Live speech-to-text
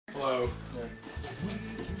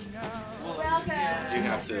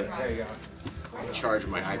to There you go. charge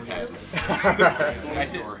my iPad.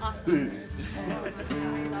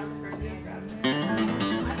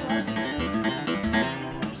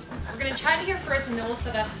 We're gonna try to hear first, and then we'll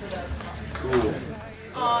set up for those parts. Cool.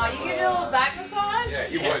 Aw, you get a little back massage? Yeah,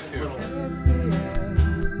 you would too.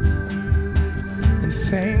 And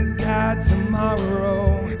thank God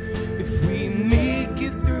tomorrow if we make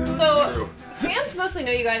it through. So, fans mostly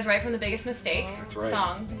know you guys right from The Biggest Mistake That's right.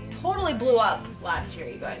 song. Totally blew up last year,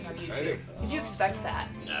 you guys. On YouTube. Exciting. Did you expect that?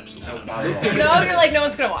 Absolutely. No, you're like, no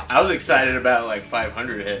one's gonna watch. I was excited about like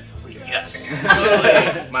 500 hits. I was like, yes.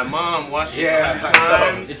 Totally. My mom watched it 5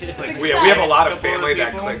 times. Like, We have a lot of Couple of family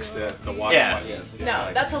that people. clicks the watch Yeah. button.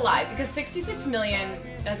 No, that's a lie, because 66 million,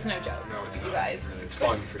 that's no joke. No, it's you not. guys. It's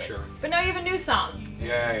fun for sure. But now you have a new song,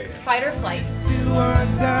 Yay. Fight or Flight. Do or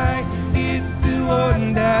die, it's do or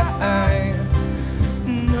die.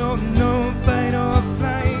 No, no, fight or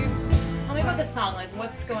flight. Tell me about the song, like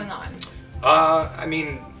what's going on? I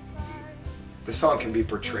mean, the song can be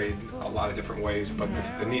portrayed a lot of different ways, but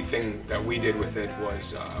the neat thing that we did with it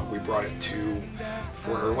was we brought it to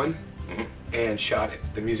Fort Irwin and shot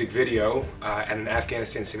the music video at an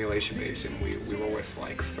Afghanistan simulation base, and we were with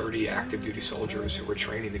like 30 active duty soldiers who were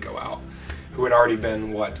training to go out, who had already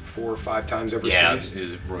been, what, 4 or 5 times overseas? Yeah, it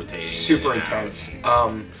was rotating. Super in and out. intense.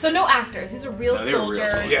 So no actors, these are real No, they were real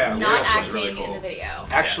soldiers, soldiers. Yeah, not real soldiers, acting really in cool. the video.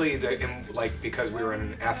 Actually, because we were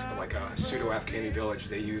in like a pseudo-Afghani village,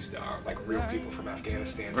 they used like real people from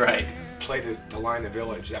Afghanistan Right. to play the line the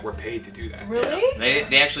village that were paid to do that. Really?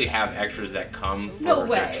 They actually have extras that come for No their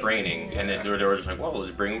way. training, and they were just like, well,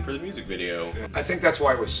 let's bring them for the music video. I think that's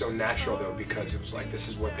why it was so natural though, because it was like this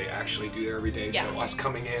is what they actually do there every day. Yeah. So us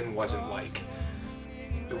coming in wasn't like,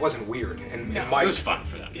 it wasn't weird, and No. it might. It was fun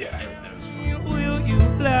for them. Yeah. That was fun. Will you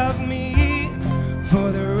love me for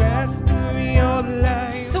the rest of your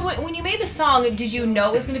life? So when you made the song, did you know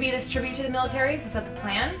it was going to be this tribute to the military? Was that the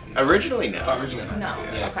plan? Originally, no. No.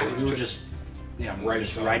 Yeah, Okay. because we were just, writing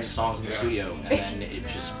writing songs. songs in the Yeah. studio, and then it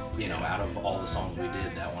just, out of all the songs we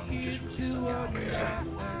did, that one just really stuck out. It was like,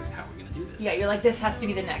 how are we gonna do this? Yeah, you're like, this has to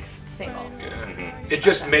be the next single. Yeah. It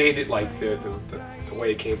just made it like the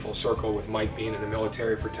way it came full circle with Mike being in the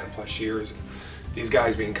military for 10+ years, and these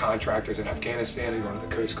guys being contractors in Afghanistan and going to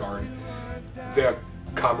the Coast Guard. The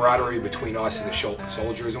camaraderie between us and the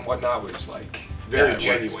soldiers and whatnot was like very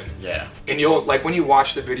genuine. Yeah. And you'll like when you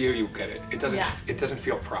watch the video, you'll get it. It doesn't. Yeah. It doesn't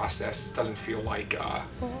feel processed. It doesn't feel like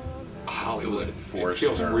Hollywood. It forced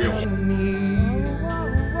feels or- real.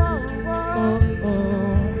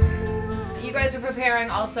 You guys are preparing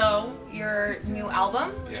also your new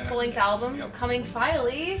album, Yeah. full-length album, Yep. coming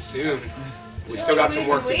finally. Soon. We still got some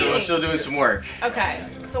work to do. We're still doing some work. Okay,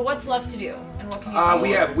 so what's left to do, and what can you tell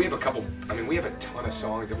We us? have a couple. I mean, we have a ton of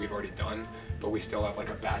songs that we've already done, but we still have like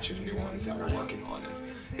a batch of new ones that we're working on, and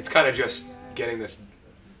it's kind of just getting this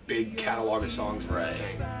big catalog of songs and Right.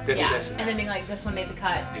 saying this, Yeah, this, and then being like, this one made the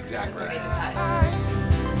cut. Exactly. This one made the cut.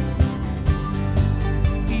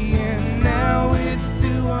 And now it's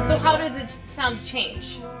do or So how did the sound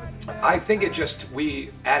change? I think it just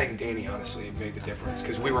adding Danny honestly made the difference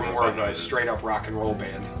because we were more of a straight up rock and roll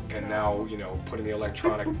band, and now putting the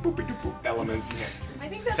electronic elements. I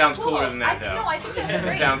think that's Sounds cool. cooler than that, though. No, I think that's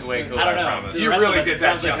great. It sounds way cooler, I don't know. promise. You rest really of it did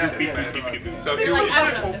that sounds like justice, man. So if Like,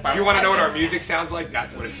 I don't know. you want to know what our music sounds like,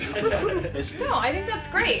 that's what it sounds like. No, I think that's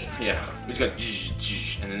great. Yeah. We just got zzz,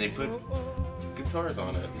 zzz, and then they put guitars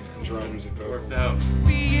on it. Drums and It worked vocals. out.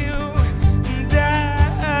 be you and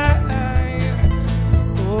I.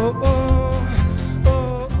 Oh, oh,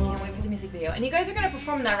 oh. Can't wait for the music video. And you guys are going to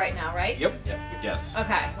perform that right now, right? Yep. Yes.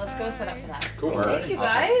 Okay, let's go set up for that. Cool. All right. Thank you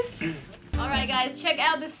guys. All right, guys, check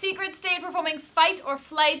out the Secret State performing Fight or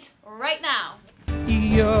Flight right now.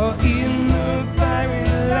 You're